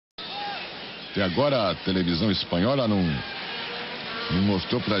Até agora a televisão espanhola não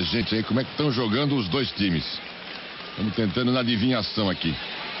mostrou pra gente aí como é que estão jogando os dois times. Estamos tentando na adivinhação aqui.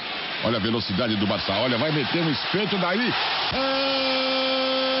 Olha a velocidade do Barça. Olha, vai meter um espeto daí. É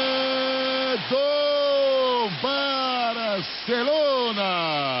do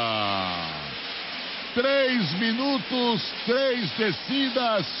Barcelona. 3 minutos, 3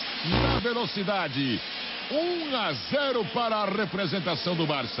 descidas na velocidade. 1-0 para a representação do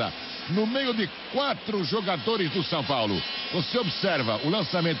Barça. No meio de 4 jogadores do São Paulo. Você observa, o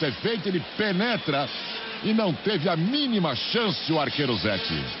lançamento é feito, ele penetra e não teve a mínima chance o arqueiro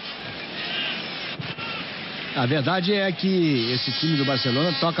Zete. A verdade é que esse time do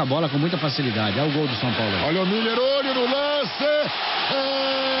Barcelona toca a bola com muita facilidade. É o gol do São Paulo. Olha o Miller, olho no lance. É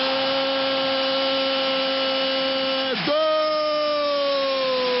do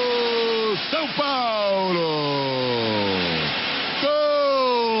São Paulo.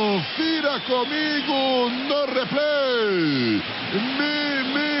 Confira comigo no replay.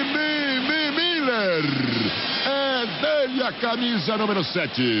 Miller. É dele a camisa número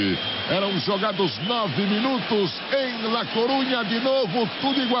 7. Eram jogados 9 minutos em La Coruña, de novo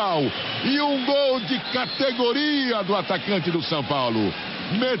tudo igual. E um gol de categoria do atacante do São Paulo.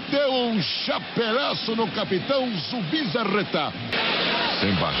 Meteu um chapelaço no capitão Herrera.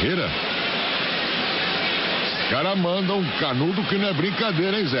 Sem barreira? Os caras mandam um canudo que não é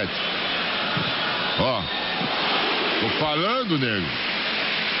brincadeira, hein, Zete? Ó, tô falando, nego.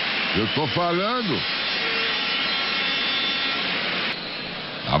 Eu tô falando.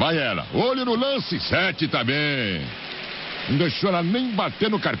 Lá vai ela. Olho no lance. 7 também. Não deixou ela nem bater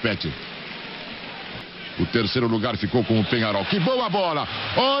no carpete. O terceiro lugar ficou com o Penharol. Que boa bola.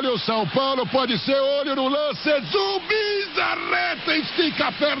 Olha o São Paulo. Pode ser. Olho no lance. Zubizarreta. Estica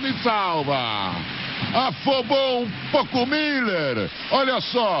a perna e salva. Afobou um pouco o Miller. Olha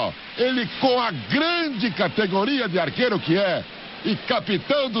só. Ele com a grande categoria de arqueiro que é. E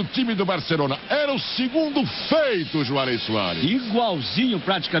capitão do time do Barcelona. Era o segundo feito, Juarez Soares. Igualzinho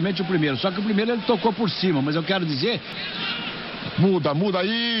praticamente o primeiro. Só que o primeiro ele tocou por cima. Mas eu quero dizer... Muda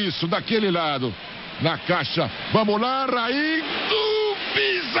isso, daquele lado. Na caixa. Vamos lá, Raí.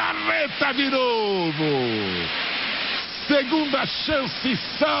 Bizarreta de novo. Segunda chance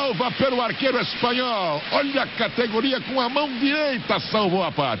salva pelo arqueiro espanhol. Olha a categoria, com a mão direita salvou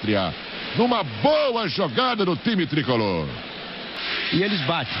a pátria. Numa boa jogada do time tricolor. E eles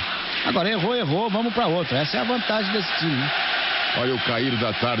batem. Agora errou, vamos para outra. Essa é a vantagem desse time, né? Olha o cair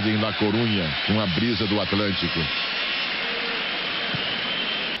da tarde em La Coruña, com a brisa do Atlântico.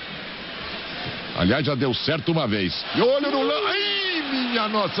 Aliás, já deu certo uma vez. E olha no lance. Ai, minha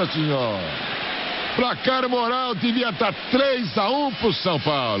Nossa Senhora. Placar moral devia estar 3-1 pro São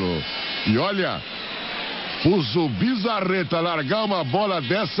Paulo. E olha, o Zubizarreta largar uma bola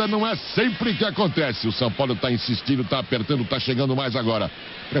dessa não é sempre que acontece. O São Paulo tá insistindo, tá apertando, tá chegando mais agora.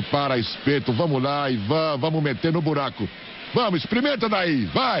 Prepara, espeto, vamos lá e vamos meter no buraco. Vamos, experimenta daí,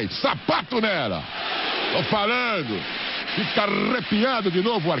 vai, sapato nela. Tô falando. Fica arrepiado de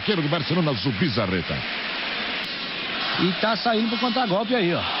novo o arqueiro do Barcelona, Zubizarreta. E tá saindo pro contragolpe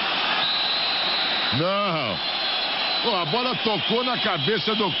aí, ó. Não. Pô, a bola tocou na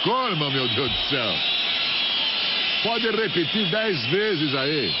cabeça do Coleman, meu Deus do céu. Pode repetir 10 vezes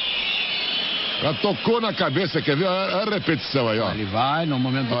aí. Ela tocou na cabeça, quer ver? A repetição aí, ó. Ele vai no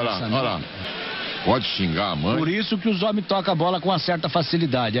momento do lançamento. Olha lá. Pode xingar a mãe. Por isso que os homens tocam a bola com uma certa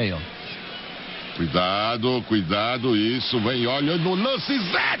facilidade aí, ó. Cuidado, isso, vem, olha no lance,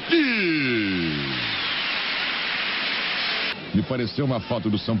 Zete! Me pareceu uma falta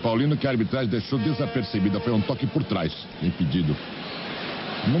do São Paulino que a arbitragem deixou desapercebida. Foi um toque por trás, impedido.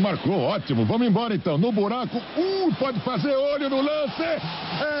 Não marcou, ótimo. Vamos embora então. No buraco, pode fazer, olho no lance. É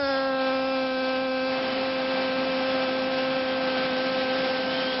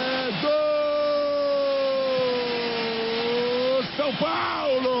do São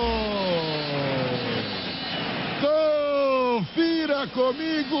Paulo. Confira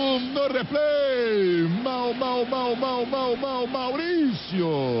comigo no replay.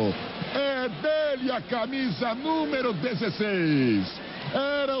 Maurício. É dele a camisa número 16.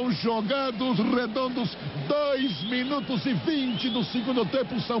 Eram jogados redondos 2 minutos e 20 do segundo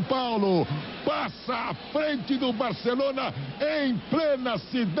tempo. São Paulo passa à frente do Barcelona em plena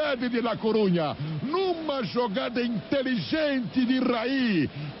cidade de La Coruña. Numa jogada inteligente de Raí.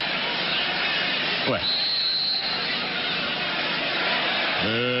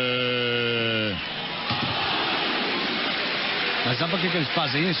 Mas sabe por que eles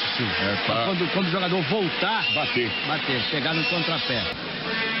fazem isso, Silvio? Quando o jogador voltar... Bater, pegar no contrapé.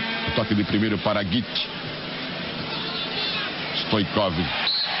 O toque de primeiro para Git. Stoikov.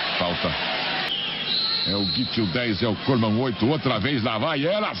 Falta. É o Git, o 10, é o Corman 8, outra vez lá vai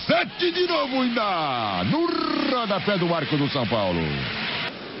ela, 7 de novo ainda, no rodapé do arco do São Paulo.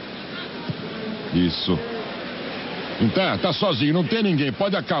 Isso. Então, tá sozinho, não tem ninguém,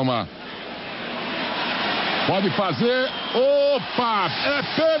 pode acalmar. Pode fazer, opa, é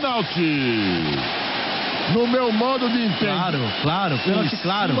pênalti. No meu modo de entender. Claro, pênalti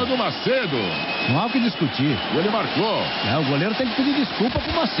claro. Em cima do Macedo. Não há o que discutir. E ele marcou. O goleiro tem que pedir desculpa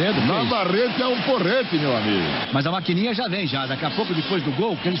pro Macedo. Navarrete é um porrete, meu amigo. Mas a maquininha já vem, daqui a pouco, depois do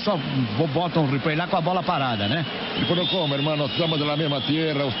gol, que eles só botam o replay lá com a bola parada, né? E por como, hermano, estamos de la mesma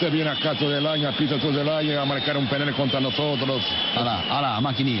tierra, usted viene acá todo el año, apita todo el año, a marcar um penal contra nosotros. Olha lá, a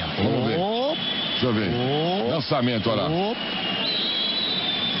maquininha. Vamos ver. Deixa eu ver. Lançamento, olha lá.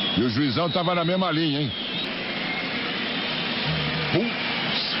 E o juizão tava na mesma linha, hein?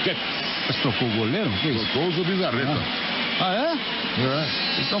 Você trocou o goleiro? Trocou o Bizarreta. É?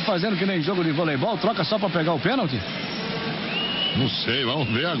 Vocês estão fazendo que nem jogo de voleibol? Troca só pra pegar o pênalti? Não sei, vamos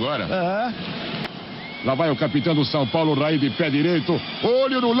ver agora. Lá vai o capitão do São Paulo, Raí de pé direito.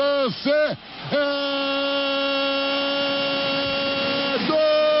 Olho no lance. Do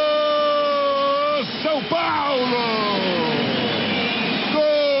São Paulo.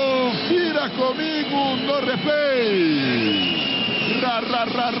 Confira comigo no replay.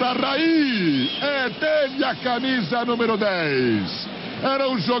 Raí, é dele a camisa número 10.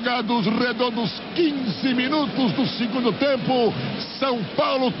 Eram jogados redondos 15 minutos do segundo tempo. São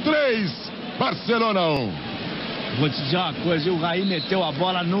Paulo 3, Barcelona 1. Vou te dizer uma coisa, o Raí meteu a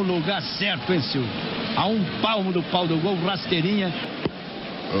bola no lugar certo, hein, Silvio? A um palmo do pau do gol, rasteirinha.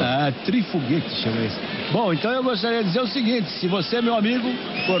 Trifoguete chama isso. Bom, então eu gostaria de dizer o seguinte: se você, meu amigo,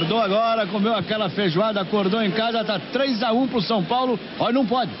 acordou agora, comeu aquela feijoada, acordou em casa, tá 3-1 pro São Paulo. Olha, não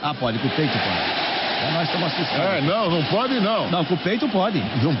pode. Pode, com o peito pode. Nós estamos assustados. Não pode não. Não, com o peito pode.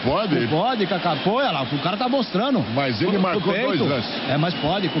 Não pode? Não pode, Cacá. Pô, olha lá, o cara tá mostrando. Mas ele marcou 2 lances. Mas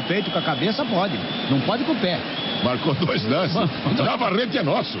pode, com o peito, com a cabeça pode. Não pode com o pé. Marcou 2 lances. Navarrete é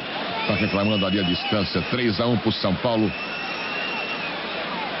nosso. Tá reclamando ali a distância. 3-1 pro São Paulo.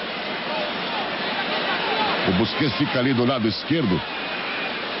 O Busquets fica ali do lado esquerdo.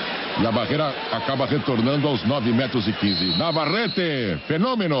 E a barreira acaba retornando aos 9,15 metros. Navarrete,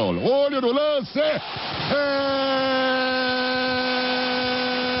 fenômeno. Olho no lance.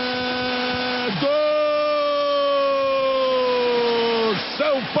 Do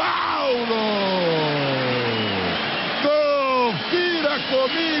São Paulo. Confira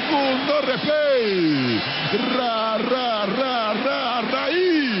comigo no replay.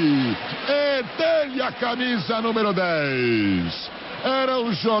 Raí. É dele a camisa número 10.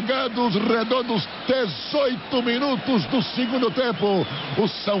 Eram jogados redondos 18 minutos do segundo tempo. O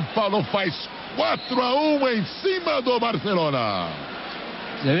São Paulo faz 4-1 em cima do Barcelona.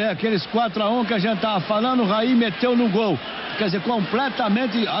 Você vê aqueles 4-1 que a gente tava falando, o Raí meteu no gol. Quer dizer,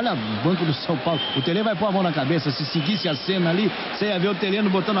 completamente. Olha o banco do São Paulo. O Tele vai pôr a mão na cabeça. Se seguisse a cena ali, você ia ver o Teleno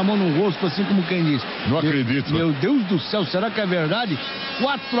botando a mão no rosto, assim como quem diz. Não acredito. Meu Deus do céu, será que é verdade?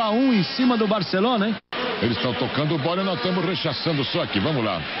 4-1 em cima do Barcelona, hein? Eles estão tocando bola e nós estamos rechaçando só aqui. Vamos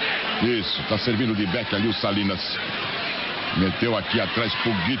lá. Isso, tá servindo de back ali o Salinas. Meteu aqui atrás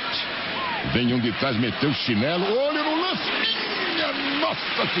pro Git. Vem um de trás, meteu o chinelo. Olho no lance. Minha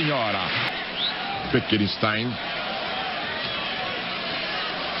Nossa Senhora. Pequenstein.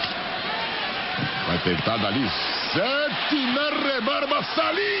 Vai tentar dali. 7 na rebarba,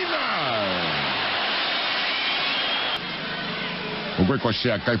 Salinas. O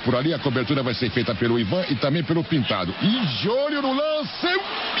Goicoechea cai por ali, a cobertura vai ser feita pelo Ivan e também pelo Pintado. E de olho no lance,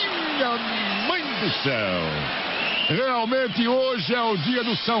 minha mãe do céu. Realmente hoje é o dia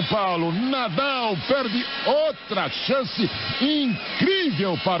do São Paulo. Nadal perde outra chance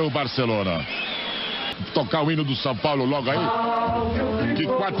incrível para o Barcelona. Tocar o hino do São Paulo logo aí. De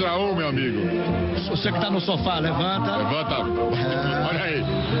 4-1, meu amigo. Você que tá no sofá, levanta. Levanta. Olha aí.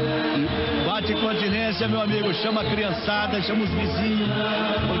 Bate continência, meu amigo. Chama a criançada, chama os vizinhos.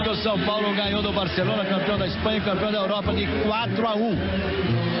 Porque o São Paulo ganhou do Barcelona, campeão da Espanha e campeão da Europa, de 4-1.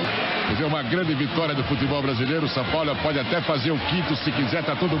 Quer dizer, uma grande vitória do futebol brasileiro. O São Paulo pode até fazer o quinto se quiser.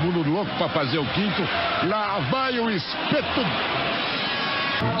 Tá todo mundo louco para fazer o quinto. Lá vai o espeto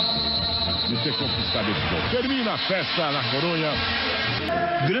de ter conquistado esse gol. Termina a festa na Coruña.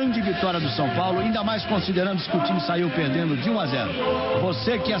 Grande vitória do São Paulo, ainda mais considerando que o time saiu perdendo de 1-0.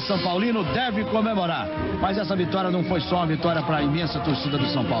 Você que é São Paulino deve comemorar. Mas essa vitória não foi só uma vitória para a imensa torcida do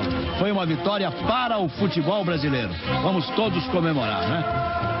São Paulo. Foi uma vitória para o futebol brasileiro. Vamos todos comemorar, né?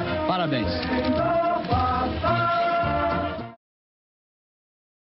 Parabéns.